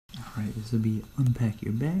Alright, this will be Unpack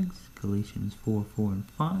Your Bags, Galatians 4, 4, and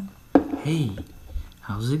 5. Hey,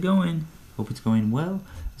 how's it going? Hope it's going well.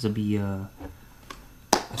 This will be a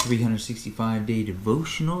 365-day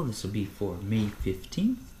devotional. This will be for May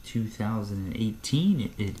 15th,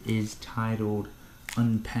 2018. It is titled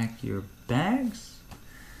Unpack Your Bags.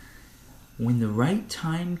 When the right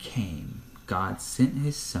time came, God sent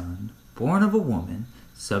His Son, born of a woman,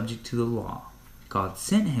 subject to the law. God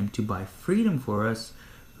sent Him to buy freedom for us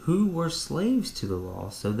who were slaves to the law,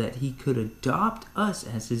 so that He could adopt us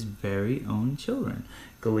as His very own children.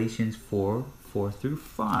 Galatians 4, 4 through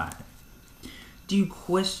 5. Do you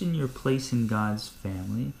question your place in God's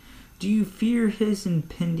family? Do you fear His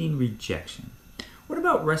impending rejection? What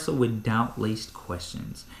about wrestle with doubt-laced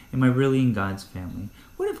questions? Am I really in God's family?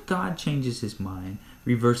 What if God changes His mind,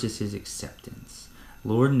 reverses His acceptance?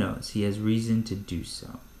 Lord knows He has reason to do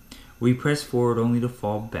so. We press forward only to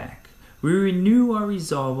fall back. We renew our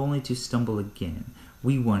resolve only to stumble again.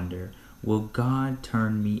 We wonder, will God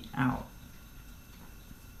turn me out?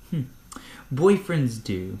 Boyfriends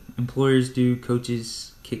do. Employers do.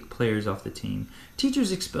 Coaches kick players off the team.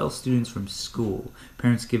 Teachers expel students from school.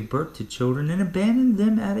 Parents give birth to children and abandon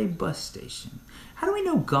them at a bus station. How do we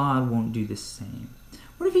know God won't do the same?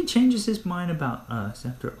 What if He changes His mind about us?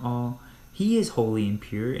 After all, He is holy and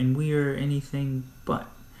pure, and we are anything but.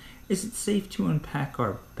 Is it safe to unpack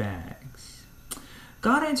our bags?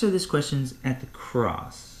 God answered these questions at the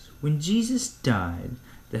cross. When Jesus died,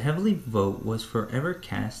 the heavenly vote was forever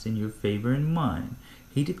cast in your favor and mine.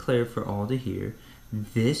 He declared for all to hear,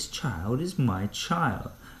 "This child is my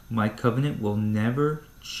child. My covenant will never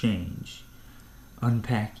change."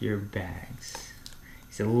 Unpack your bags.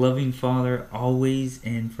 He's a loving Father, always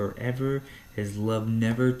and forever. His love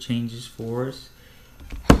never changes for us.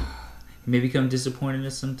 He may become disappointed in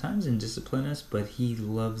us sometimes and discipline us, but He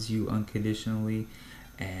loves you unconditionally.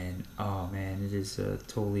 And oh man, it is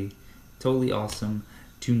totally awesome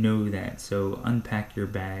to know that. So unpack your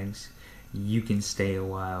bags. You can stay a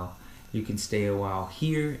while. You can stay a while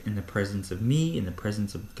here in the presence of me, in the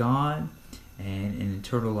presence of God, and in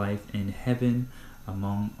eternal life in heaven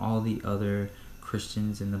among all the other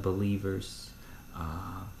Christians and the believers.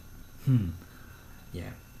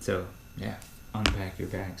 Unpack your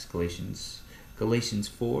bags. Galatians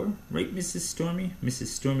 4. Right, Mrs. Stormy? Mrs.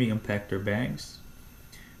 Stormy unpacked her bags.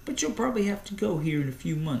 But you'll probably have to go here in a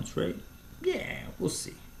few months, right? Yeah, we'll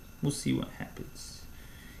see. We'll see what happens.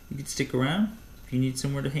 You can stick around. If you need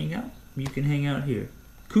somewhere to hang out, you can hang out here.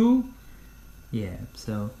 Cool? Yeah,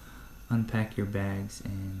 so unpack your bags,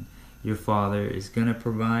 and your Father is going to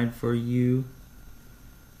provide for you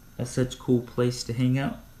a such cool place to hang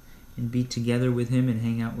out and be together with Him and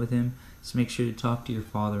hang out with Him. So make sure to talk to your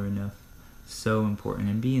Father enough. So important.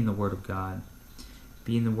 And be in the Word of God.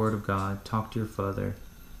 Be in the Word of God. Talk to your Father.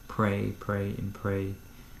 Pray, and pray.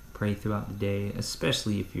 Pray throughout the day,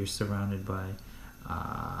 especially if you're surrounded by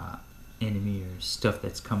enemy or stuff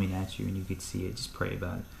that's coming at you and you could see it. Just pray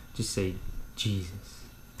about it. Just say Jesus.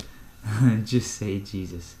 Just say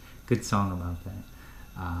Jesus. Good song about that.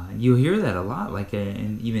 You'll hear that a lot, like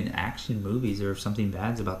in even action movies, or if something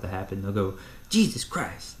bad's about to happen, they'll go, Jesus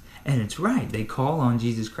Christ. And it's right. They call on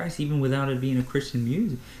Jesus Christ even without it being a Christian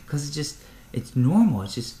music, because it's normal.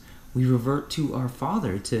 It's just we revert to our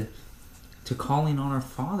Father, to calling on our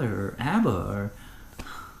Father, or Abba, or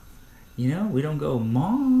we don't go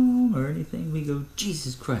Mom or anything. We go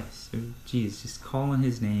Jesus Christ, or Jesus. Just call on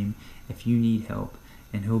His name if you need help,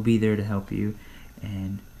 and He'll be there to help you,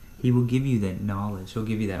 and He will give you that knowledge. He'll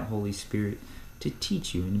give you that Holy Spirit to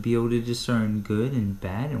teach you and to be able to discern good and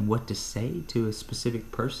bad and what to say to a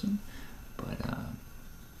specific person. But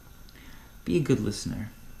be a good listener.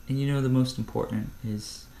 And the most important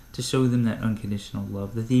is to show them that unconditional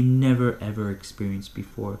love that they've never ever experienced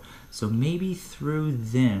before. So maybe through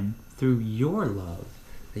them, through your love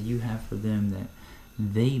that you have for them, that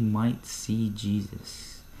they might see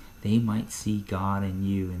Jesus. They might see God in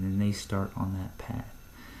you, and then they start on that path.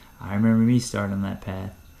 I remember me starting on that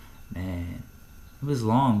path. Man, it was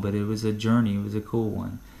long, but it was a journey. It was a cool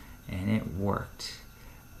one, and it worked.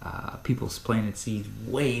 People planted seeds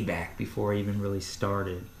way back before I even really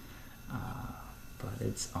started. But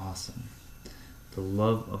it's awesome. The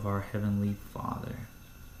love of our Heavenly Father.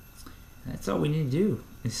 That's all we need to do,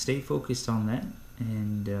 is stay focused on that.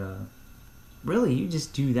 And really, you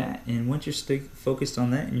just do that. And once you're focused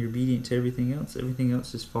on that and you're obedient to everything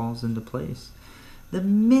else just falls into place. The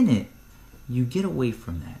minute you get away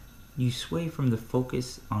from that, you sway from the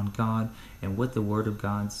focus on God and what the Word of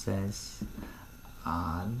God says,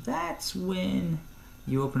 that's when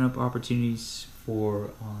you open up opportunities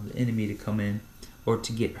for the enemy to come in or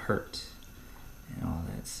to get hurt. and all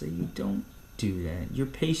that. So you don't do that. You're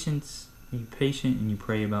patient and you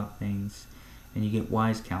pray about things and you get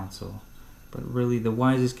wise counsel. But really the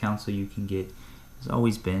wisest counsel you can get has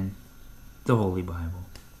always been the Holy Bible.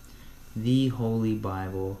 The Holy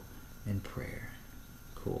Bible and prayer.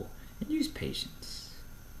 Cool. And use patience.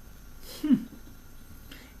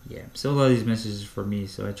 Yeah, so a lot of these messages are for me,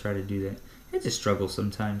 so I try to do that. It's a struggle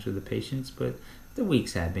sometimes with the patience, but the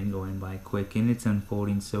weeks have been going by quick, and it's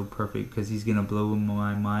unfolding so perfect because he's going to blow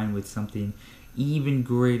my mind with something even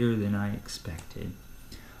greater than I expected.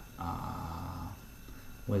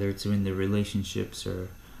 Whether it's in the relationships or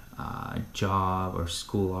job or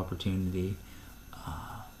school opportunity,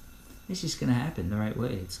 it's just going to happen the right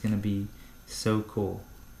way. It's going to be so cool.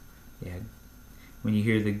 Yeah, when you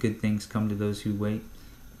hear the good things come to those who wait,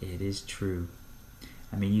 it is true.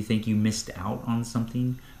 I mean, you think you missed out on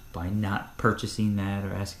something by not purchasing that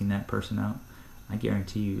or asking that person out? I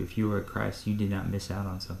guarantee you, if you were at Christ, you did not miss out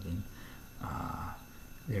on something.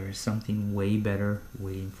 There is something way better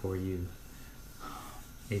waiting for you.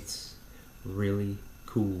 It's really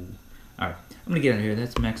cool. Alright, I'm going to get out of here.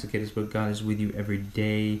 That's Max LUCADO's book, God is With You Every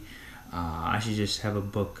Day. I should just have a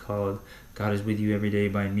book called God is With You Every Day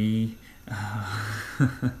by me.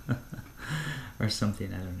 Or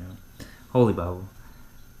something, I don't know. Holy Bible.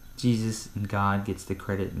 Jesus and God gets the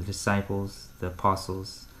credit. The disciples, the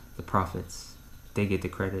apostles, the prophets, they get the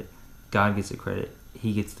credit. God gets the credit.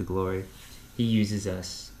 He gets the glory. He uses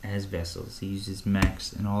us as vessels. He uses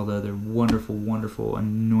Max and all the other wonderful, wonderful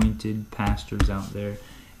anointed pastors out there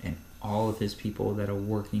and all of his people that are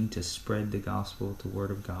working to spread the gospel, the word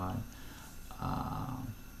of God.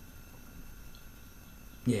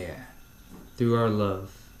 Yeah. Through our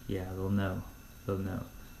love. Yeah, they'll know. They'll know.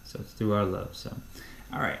 So it's through our love. So,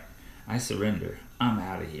 alright. I surrender. I'm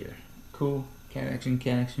out of here. Cool. Cat action,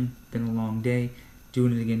 cat action. Been a long day.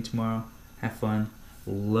 Doing it again tomorrow. Have fun.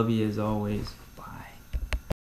 Love you as always.